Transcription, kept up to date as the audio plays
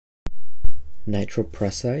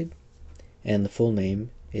nitroprusside, and the full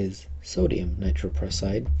name is sodium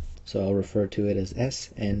nitroprusside, so I'll refer to it as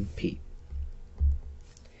SNP.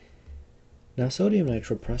 Now, sodium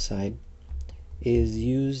nitroprusside is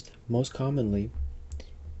used most commonly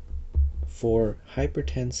for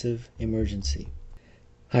hypertensive emergency.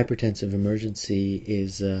 Hypertensive emergency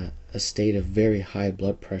is a state of very high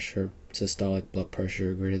blood pressure, systolic blood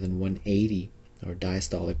pressure greater than 180, or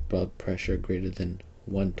diastolic blood pressure greater than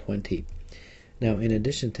 120. Now, in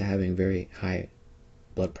addition to having very high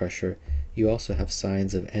blood pressure, you also have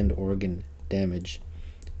signs of end organ damage,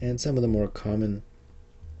 and some of the more common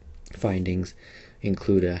findings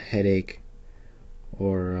include a headache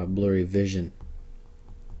or a blurry vision.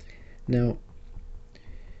 Now,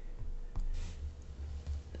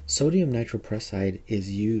 sodium nitroprusside is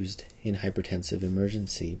used in hypertensive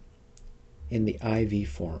emergency in the IV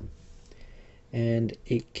form, and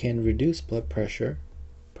it can reduce blood pressure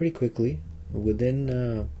pretty quickly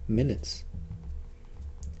within minutes.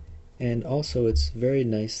 And also it's very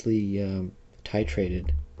nicely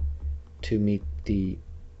titrated to meet the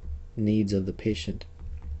needs of the patient.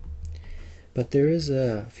 But there is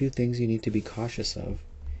a few things you need to be cautious of.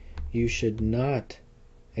 You should not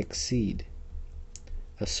exceed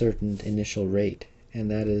a certain initial rate, and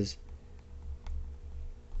that is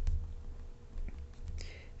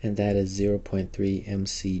 0.3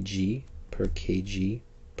 mcg per kg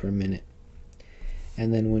per minute.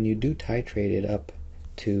 And then when you do titrate it up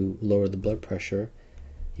to lower the blood pressure,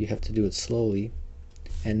 you have to do it slowly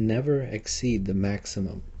and never exceed the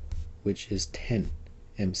maximum, which is 10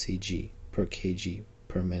 mcg per kg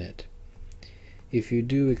per minute. If you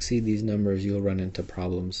do exceed these numbers, you'll run into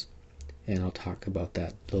problems, and I'll talk about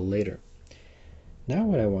that a little later. Now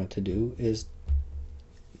what I want to do is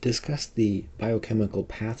discuss the biochemical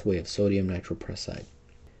pathway of sodium nitroprusside.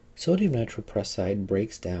 Sodium nitroprusside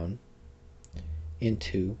breaks down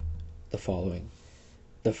into the following.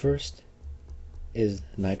 The first is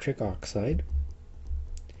nitric oxide,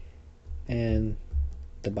 and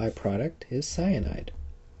the byproduct is cyanide,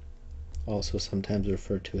 also sometimes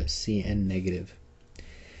referred to as Cn negative.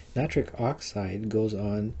 Nitric oxide goes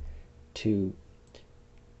on to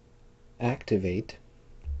activate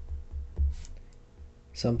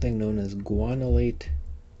something known as guanylate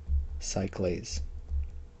cyclase,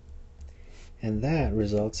 and that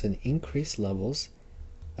results in increased levels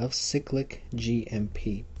of cyclic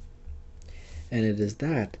GMP, and it is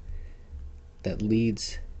that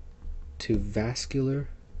leads to vascular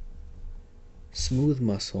smooth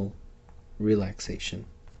muscle relaxation,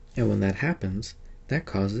 and when that happens, that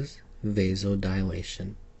causes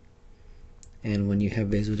vasodilation, and when you have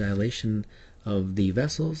vasodilation of the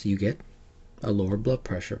vessels, you get a lower blood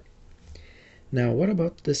pressure. Now, what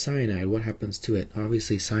about the cyanide? What happens to it?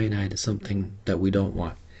 Obviously, cyanide is something that we don't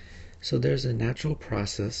want. So there's a natural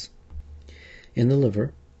process in the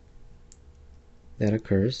liver that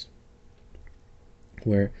occurs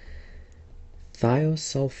where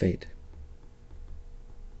thiosulfate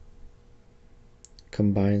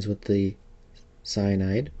combines with the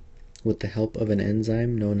cyanide with the help of an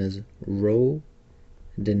enzyme known as rhodinase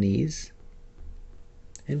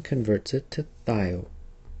and converts it to thiocyanate.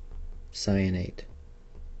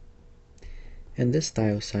 And this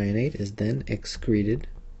thiocyanate is then excreted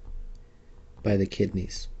by the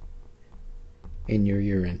kidneys in your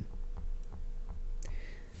urine.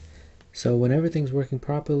 So when everything's working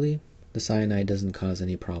properly, the cyanide doesn't cause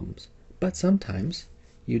any problems. But sometimes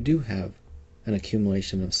you do have an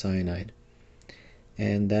accumulation of cyanide,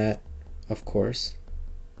 and that, of course,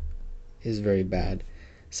 is very bad.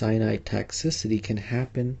 Cyanide toxicity can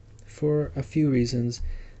happen for a few reasons.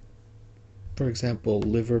 For example,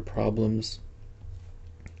 liver problems,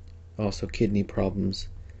 also kidney problems,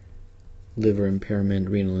 liver impairment,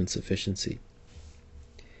 renal insufficiency.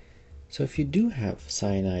 So if you do have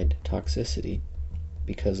cyanide toxicity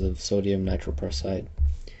because of sodium nitroprusside,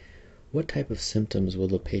 what type of symptoms will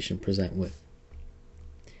the patient present with?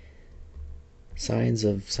 Signs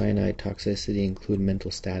of cyanide toxicity include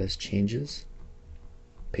mental status changes.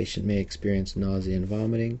 Patient may experience nausea and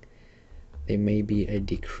vomiting. There may be a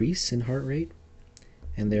decrease in heart rate,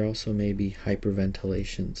 and there also may be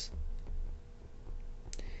hyperventilations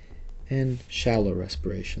and shallow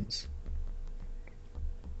respirations.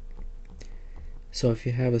 So if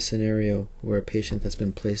you have a scenario where a patient that's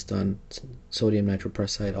been placed on sodium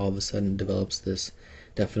nitroprusside all of a sudden develops this,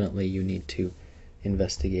 definitely you need to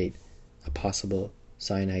investigate a possible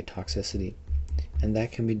cyanide toxicity. And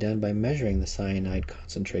that can be done by measuring the cyanide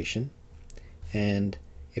concentration, and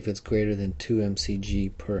if it's greater than 2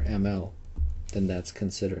 mcg per ml, then that's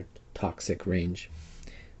considered toxic range.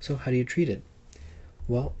 So how do you treat it?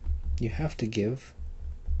 Well, you have to give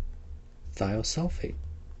thiosulfate.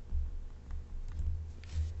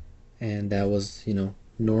 And that was,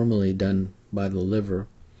 normally done by the liver,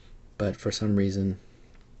 but for some reason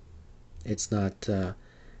it's not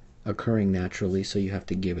occurring naturally, so you have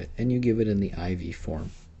to give it. And you give it in the IV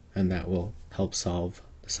form, and that will help solve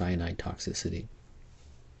the cyanide toxicity.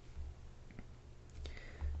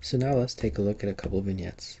 So now let's take a look at a couple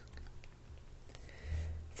vignettes.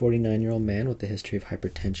 49-year-old man with a history of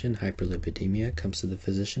hypertension, hyperlipidemia, comes to the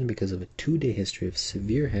physician because of a 2-day history of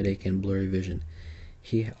severe headache and blurry vision.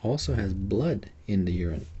 He also has blood in the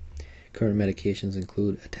urine. Current medications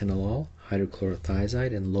include atenolol,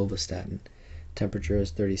 hydrochlorothiazide, and lovastatin. Temperature is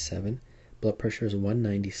 37. Blood pressure is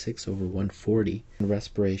 196/140, and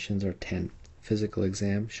respirations are 10. Physical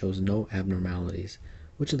exam shows no abnormalities.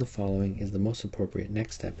 Which of the following is the most appropriate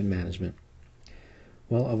next step in management?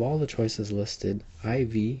 Well, of all the choices listed,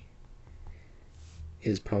 IV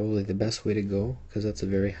is probably the best way to go because that's a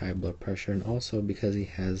very high blood pressure, and also because he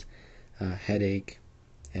has headache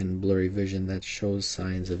and blurry vision that shows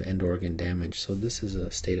signs of end organ damage. So this is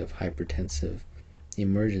a state of hypertensive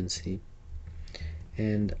emergency.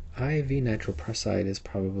 And IV nitroprusside is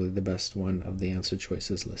probably the best one of the answer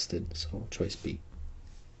choices listed, so choice B.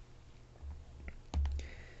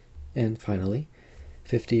 And finally,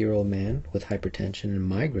 50-year-old man with hypertension and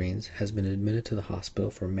migraines has been admitted to the hospital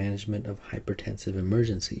for management of hypertensive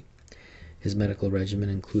emergency. His medical regimen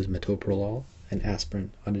includes metoprolol and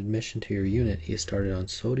aspirin. On admission to your unit, he is started on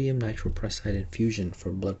sodium nitroprusside infusion for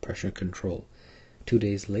blood pressure control. 2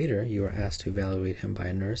 days later, you are asked to evaluate him by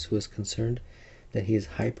a nurse who is concerned that he is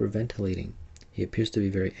hyperventilating. He appears to be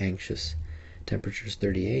very anxious. Temperature is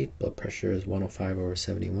 38, blood pressure is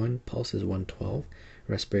 105/71, pulse is 112,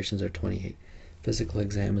 respirations are 28. Physical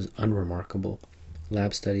exam is unremarkable.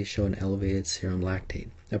 Lab studies show an elevated serum lactate.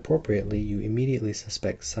 Appropriately, you immediately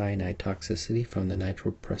suspect cyanide toxicity from the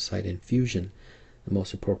nitroprusside infusion. The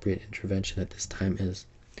most appropriate intervention at this time is,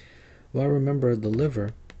 well, remember, the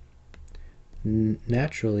liver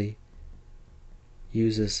naturally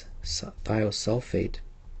uses thiosulfate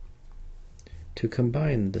to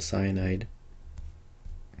combine the cyanide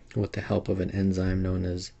with the help of an enzyme known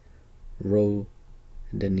as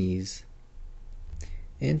rhodinase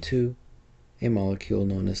into a molecule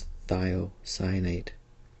known as thiocyanate.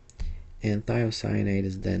 And thiocyanate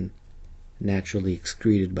is then naturally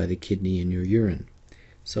excreted by the kidney in your urine.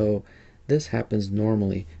 So this happens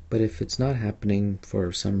normally, but if it's not happening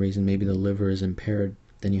for some reason, maybe the liver is impaired,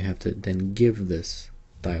 then you have to then give this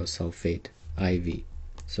thiosulfate IV.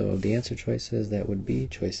 So the answer choices, that would be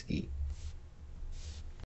choice E.